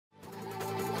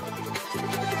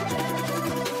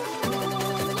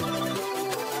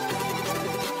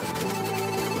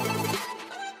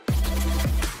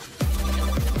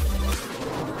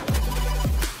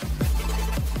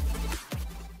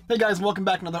Hey guys, welcome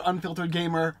back to another Unfiltered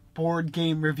Gamer board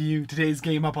game review. Today's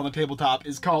game up on the tabletop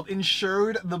is called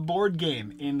Insured, the board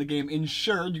game. In the game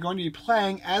Insured, you're going to be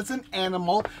playing as an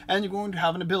animal, and you're going to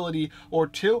have an ability or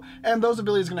two, and those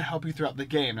abilities are going to help you throughout the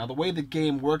game. Now, the way the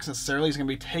game works necessarily is going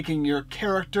to be taking your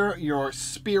character, your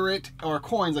spirit, or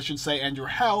coins, I should say, and your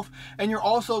health, and you're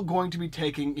also going to be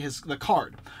taking the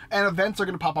card. And events are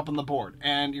going to pop up on the board,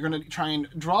 and you're going to try and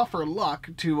draw for luck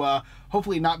to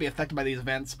hopefully not be affected by these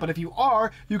events, but if you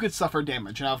are, you could suffer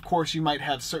damage. Now, of course, you might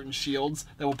have certain shields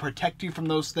that will protect you from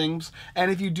those things,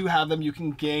 and if you do have them, you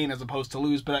can gain as opposed to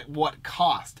lose, but at what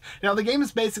cost? Now, the game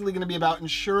is basically going to be about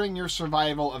ensuring your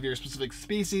survival of your specific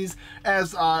species.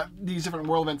 As these different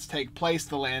world events take place,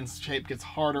 the landscape gets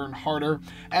harder and harder,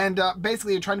 and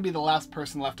basically you're trying to be the last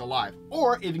person left alive.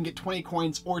 Or if you can get 20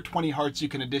 coins or 20 hearts, you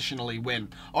can additionally win.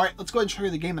 Alright, let's go ahead and show you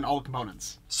the game and all the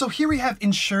components. So here we have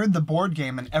Insured, the board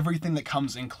game, and everything that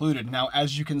comes included. Now,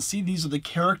 as you can see, these are the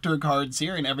character cards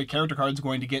here, and every character card is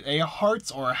going to get a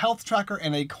hearts or a health tracker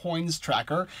and a coins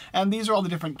tracker, and these are all the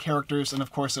different characters, and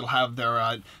of course it'll have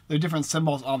their different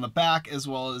symbols on the back as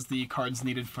well as the cards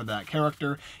needed for that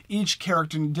character. Each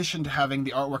character, in addition to having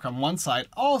the artwork on one side,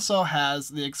 also has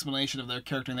the explanation of their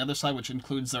character on the other side, which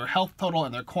includes their health total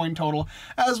and their coin total,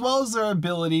 as well as their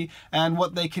ability and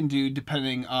what they can do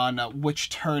depending on which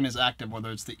turn is active, whether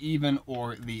it's the even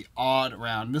or the odd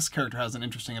round. This character has an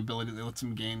interesting ability that lets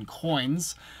him gain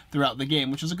coins throughout the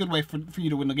game, which is a good way for you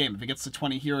to win the game. If it gets to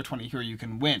 20 here or 20 here, you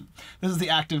can win. This is the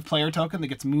active player token that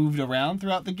gets moved around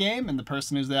throughout the game, and the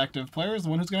person who's the active player is the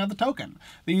one who's going to have the token.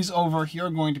 These over here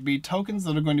are going to be tokens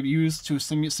that are going to be used to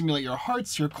simulate your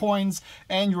hearts, your coins,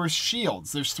 and your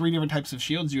shields. There's three different types of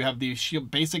shields. You have the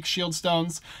basic shield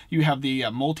stones, you have the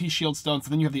multi-shield stones,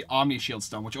 and then you have the omni-shield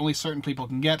stone, which only certain people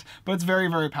can get, but it's very,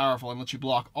 very powerful and lets you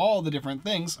block all the different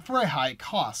things for a high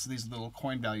cost. So these are the little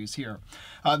coin values here.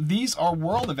 These are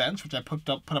world events, which I put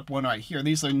up one right here.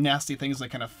 These are nasty things that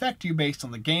can affect you based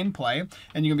on the gameplay,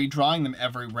 and you're going to be drawing them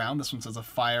every round. This one says a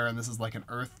fire, and this is like an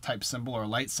earth type symbol or a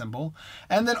light symbol.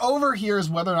 And then over here is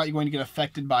whether or not you're going to get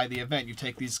affected by the event. You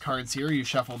take these cards here, you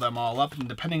shuffle them all up, and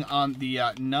depending on the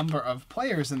number of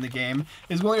players in the game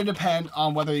is going to depend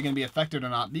on whether you're going to be affected or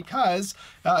not, because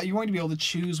you're going to be able to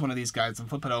choose one of these guys and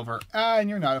flip it over, and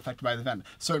you're not affected by the event.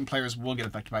 Certain players will get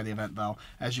affected by the event, though,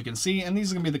 as you can see, and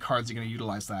these are going to be the cards you're going to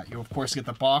utilize that. You'll, of course, get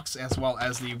the box as well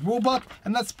as the rule book,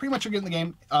 and that's pretty much what you're getting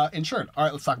the game Insured. All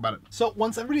right, let's talk about it. So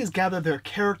once everybody has gathered their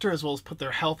character as well as put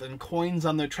their health and coins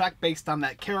on their track based on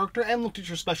that character and looked at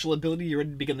your special ability, you're ready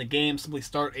to begin the game. Simply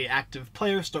start a active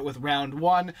player, start with round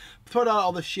one, put out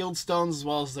all the shield stones as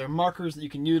well as their markers that you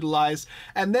can utilize,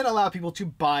 and then allow people to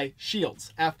buy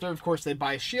shields. After, of course, they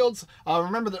buy shields,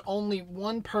 remember that only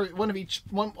you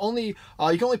can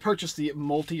only purchase the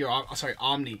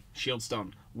omni shield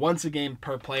stone once a game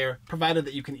per player, provided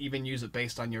that you can even use it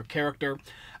based on your character.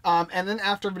 And then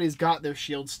after everybody's got their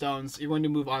shield stones, you're going to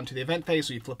move on to the event phase,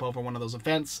 so you flip over one of those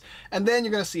events, and then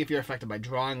you're going to see if you're affected by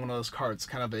drawing one of those cards,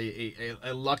 kind of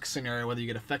a luck scenario, whether you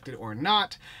get affected or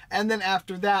not. And then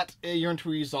after that, you're going to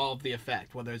resolve the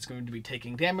effect, whether it's going to be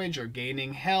taking damage or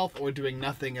gaining health or doing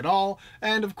nothing at all.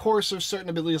 And of course, there's certain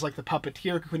abilities like the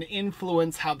Puppeteer who can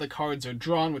influence how the cards are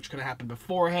drawn, which can happen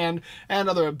beforehand, and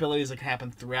other abilities that can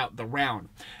happen throughout the round.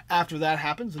 After that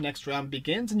happens, the next round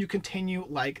begins, and you continue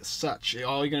like such.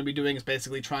 All you're going to be doing is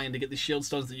basically trying to get the shield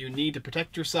stones that you need to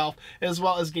protect yourself, as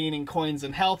well as gaining coins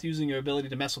and health, using your ability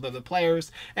to mess with other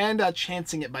players, and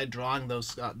chancing it by drawing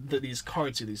these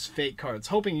cards here, these fake cards,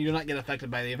 hoping you do not get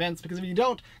affected by the events, because if you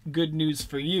don't, good news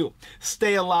for you.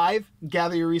 Stay alive,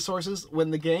 gather your resources, win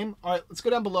the game. All right, let's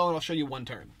go down below and I'll show you one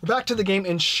turn. Back to the game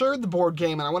Insured, the board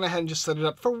game, and I went ahead and just set it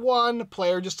up for one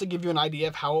player just to give you an idea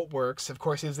of how it works. Of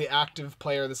course, he's the active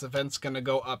player. This event's going to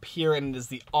go up here, and it is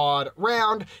the odd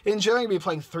round. In general, you're going to be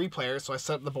playing 3 players, so I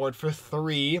set up the board for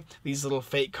 3. These little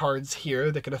fake cards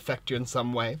here that could affect you in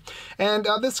some way. And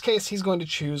this case, he's going to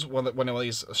choose one of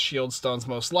these shield stones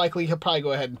most likely. He'll probably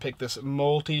go ahead and pick this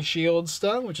multi-shield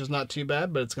stone, which is not too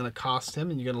bad, but it's going to cost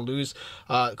him, and you're going to lose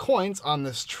coins on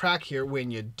this track here when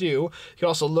you do. You can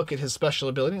also look at his special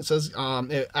ability. It says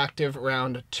active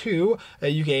round 2,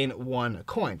 you gain 1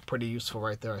 coin. Pretty useful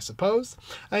right there, I suppose.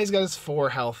 And he's got his 4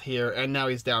 health here, and now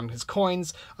he's down his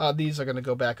coins. These are going to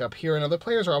go back up here, and other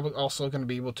players are also going to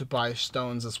be able to buy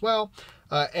stones as well.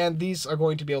 And these are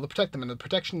going to be able to protect them, and the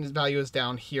protection value is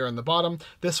down here on the bottom.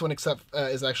 This one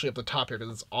is actually up the top here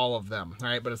because it's all of them, all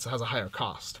right? But it has a higher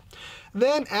cost.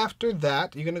 Then after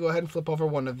that, you're going to go ahead and flip over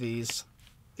one of these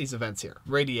these events here.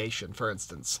 Radiation, for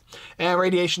instance. And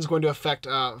radiation is going to affect,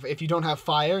 if you don't have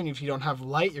fire and if you don't have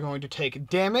light, you're going to take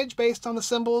damage based on the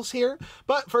symbols here.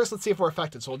 But first, let's see if we're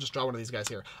affected. So we'll just draw one of these guys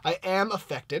here. I am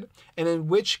affected, and in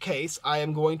which case I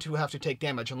am going to have to take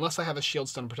damage unless I have a shield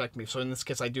stone to protect me. So in this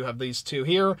case, I do have these two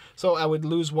here. So I would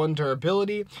lose 1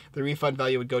 durability. The refund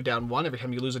value would go down 1. Every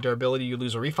time you lose a durability, you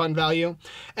lose a refund value.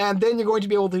 And then you're going to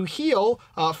be able to heal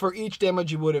for each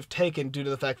damage you would have taken due to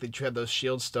the fact that you had those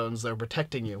shield stones that are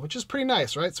protecting you, which is pretty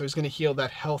nice, right? So he's going to heal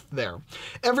that health there.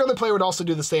 Every other player would also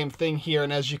do the same thing here,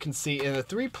 and as you can see in a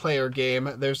 3-player game,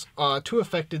 there's 2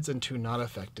 affecteds and 2 not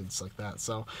affecteds like that.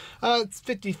 So it's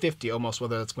 50-50 almost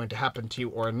whether that's going to happen to you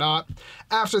or not.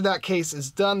 After that case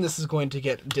is done, this is going to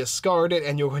get discarded,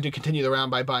 and you're going to continue the round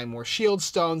by buying more shield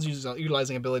stones,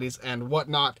 utilizing abilities and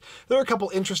whatnot. There are a couple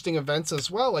interesting events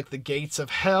as well, like the Gates of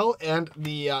Hell and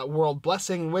the World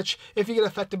Blessing, in which if you get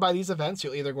affected by these events,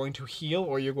 you're either going to heal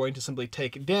or you're going to simply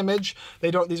take damage.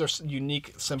 These are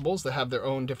unique symbols that have their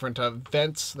own different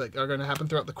events that are going to happen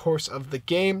throughout the course of the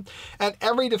game. And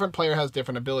every different player has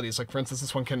different abilities. Like for instance,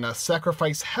 this one can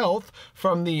sacrifice health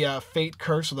from the fate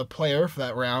curse of the player for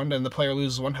that round, and the player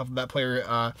loses 1 health of that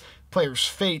player's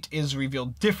fate is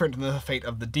revealed different than the fate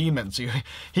of the demon. So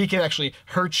he can actually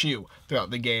hurt you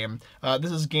throughout the game.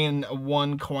 This is gain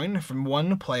 1 coin from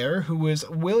 1 player who is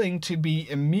willing to be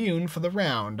immune for the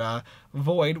round.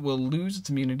 Void will lose its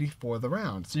immunity for the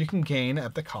round. So you can gain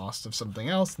at the cost of something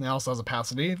else. And it also has a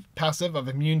passive of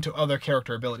immune to other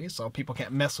character abilities, so people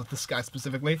can't mess with this guy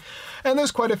specifically. And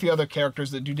there's quite a few other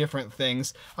characters that do different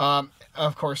things.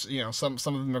 Of course, you know, some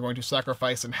of them are going to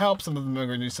sacrifice and help, some of them are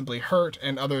going to simply hurt,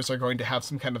 and others are going to have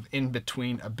some kind of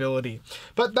in-between ability.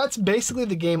 But that's basically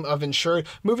the game of Insured,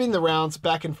 moving the rounds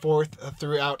back and forth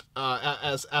throughout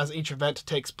as each event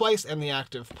takes place, and the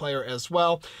active player as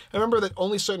well. And remember that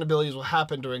only certain abilities will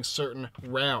happen during certain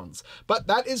rounds. But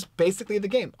that is basically the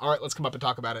game. All right, let's come up and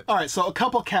talk about it. All right, so a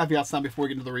couple caveats now before we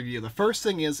get into the review. The first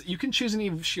thing is you can choose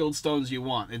any shield stones you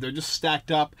want. They're just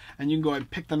stacked up, and you can go ahead and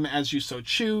pick them as you so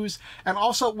choose. And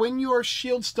also, when your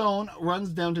shield stone runs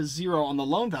down to 0 on the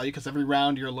loan value, because every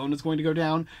round your loan is going to go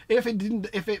down,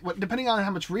 depending on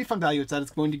how much refund value it's at, it's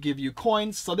going to give you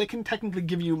coins. So they can technically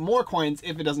give you more coins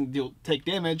if it doesn't take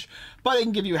damage, but it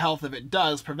can give you health if it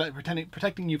does,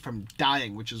 protecting you from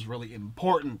dying, which is really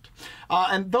important.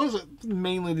 And those are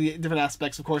mainly the different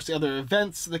aspects. Of course, the other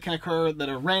events that can occur that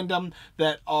are random,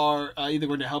 that are either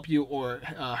going to help you or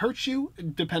hurt you,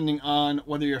 depending on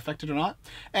whether you're affected or not.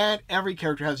 And every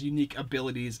character has unique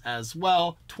abilities as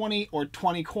well. 20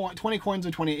 coins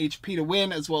or 20 HP to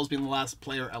win, as well as being the last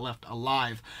player left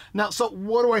alive. Now, so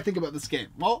what do I think about this game?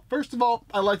 Well, first of all,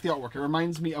 I like the artwork. It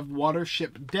reminds me of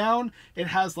Watership Down. It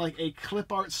has like a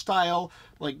clip art style,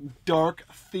 like dark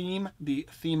theme. The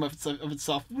theme of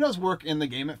itself does work in the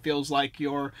game. It feels like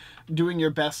you're doing your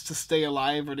best to stay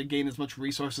alive or to gain as much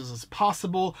resources as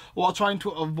possible while trying to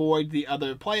avoid the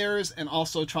other players, and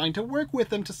also trying to work with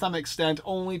them to some extent,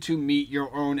 only to meet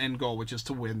your own end goal, which is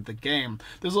to win the game.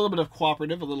 There's a little bit of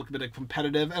cooperative, a little bit of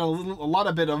competitive, and a lot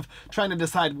of bit of trying to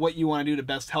decide what you want to do to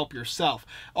best help yourself.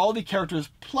 All the characters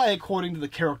play according to the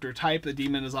character type. The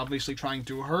demon is obviously trying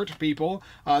to hurt people.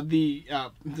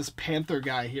 This panther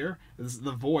guy here,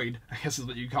 the Void, I guess is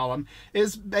what you call him,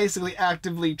 is basically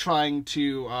actively trying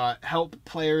to help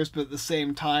players, but at the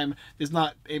same time is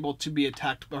not able to be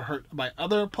attacked or hurt by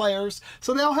other players.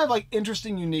 So they all have like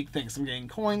interesting, unique things. Some gain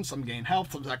coins, some gain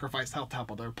health, some sacrifice health to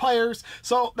help other players.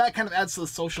 So that kind of adds to the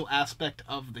social aspect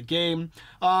of the game.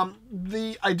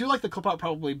 I do like the clip art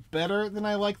probably better than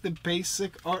I like the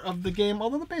basic art of the game,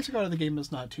 although the basic art of the game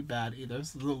is not too bad either.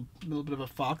 It's a little bit of a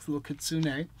fox, a little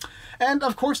kitsune. And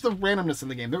of course the randomness in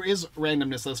the game. There is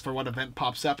randomness as for what event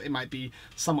pops up. It might be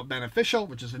somewhat beneficial,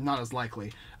 which is not as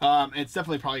likely. It's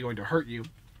definitely probably going to hurt you.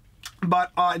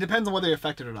 But it depends on whether you're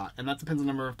affected or not, and that depends on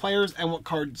the number of players and what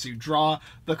cards you draw.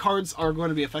 The cards are going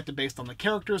to be affected based on the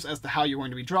characters as to how you're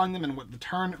going to be drawing them and what the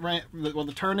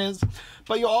turn is.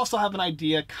 But you'll also have an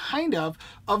idea, kind of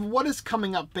what is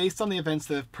coming up based on the events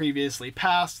that have previously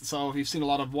passed. So if you've seen a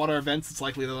lot of water events, it's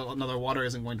likely that another water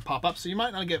isn't going to pop up, so you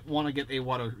might not want to get a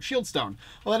water shield stone.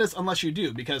 Well, that is unless you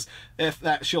do, because if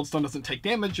that shield stone doesn't take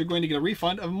damage, you're going to get a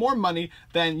refund of more money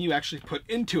than you actually put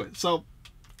into it. So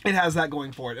it has that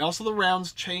going for it. Also, the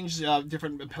rounds change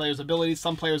different players' abilities.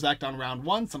 Some players act on round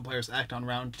 1, some players act on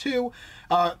round 2,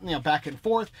 back and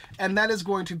forth. And that is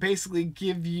going to basically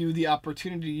give you the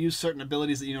opportunity to use certain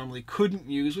abilities that you normally couldn't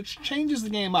use, which changes the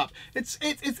game up. It's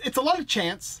a lot of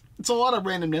chance. It's a lot of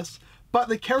randomness. but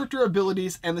the character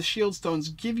abilities and the shield stones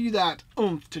give you that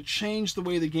oomph to change the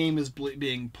way the game is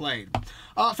being played.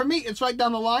 For me, it's right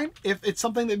down the line. If it's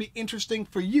something that'd be interesting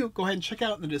for you, go ahead and check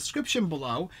out in the description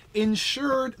below.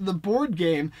 Insured, the board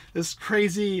game, this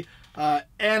crazy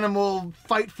animal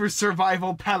fight for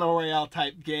survival battle royale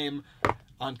type game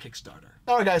on Kickstarter.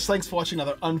 Alright guys, thanks for watching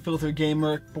another Unfiltered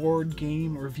Gamer board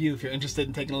game review. If you're interested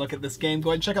in taking a look at this game,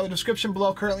 go ahead and check out the description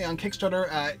below. Currently on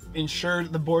Kickstarter,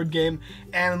 Insured, the board game,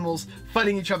 animals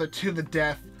fighting each other to the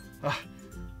death.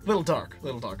 Little dark,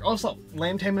 little dark. Also,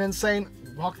 Lame, Tame, and Insane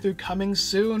walkthrough coming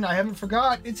soon. I haven't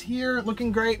forgot. It's here,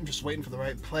 looking great. I'm just waiting for the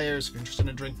right players. If you're interested in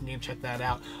a drinking game, check that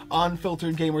out.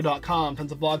 Unfilteredgamer.com.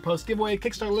 Tons of blog posts, giveaway,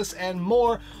 Kickstarter lists, and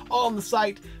more all on the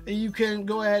site. You can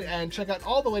go ahead and check out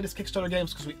all the latest Kickstarter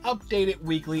games because we update it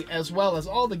weekly, as well as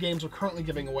all the games we're currently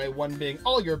giving away, one being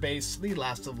All Your Base, the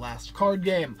Last of Last card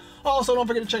game. Also, don't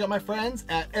forget to check out my friends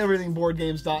at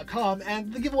everythingboardgames.com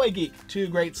and The Giveaway Geek, two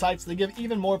great sites that give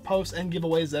even more posts and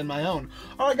giveaways than my own.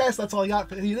 Alright guys, that's all I got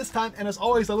for you this time, and as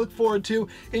always, I look forward to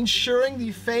ensuring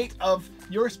the fate of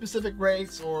your specific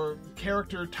race or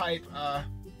character type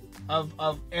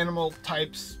of animal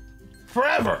types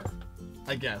forever,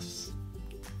 I guess.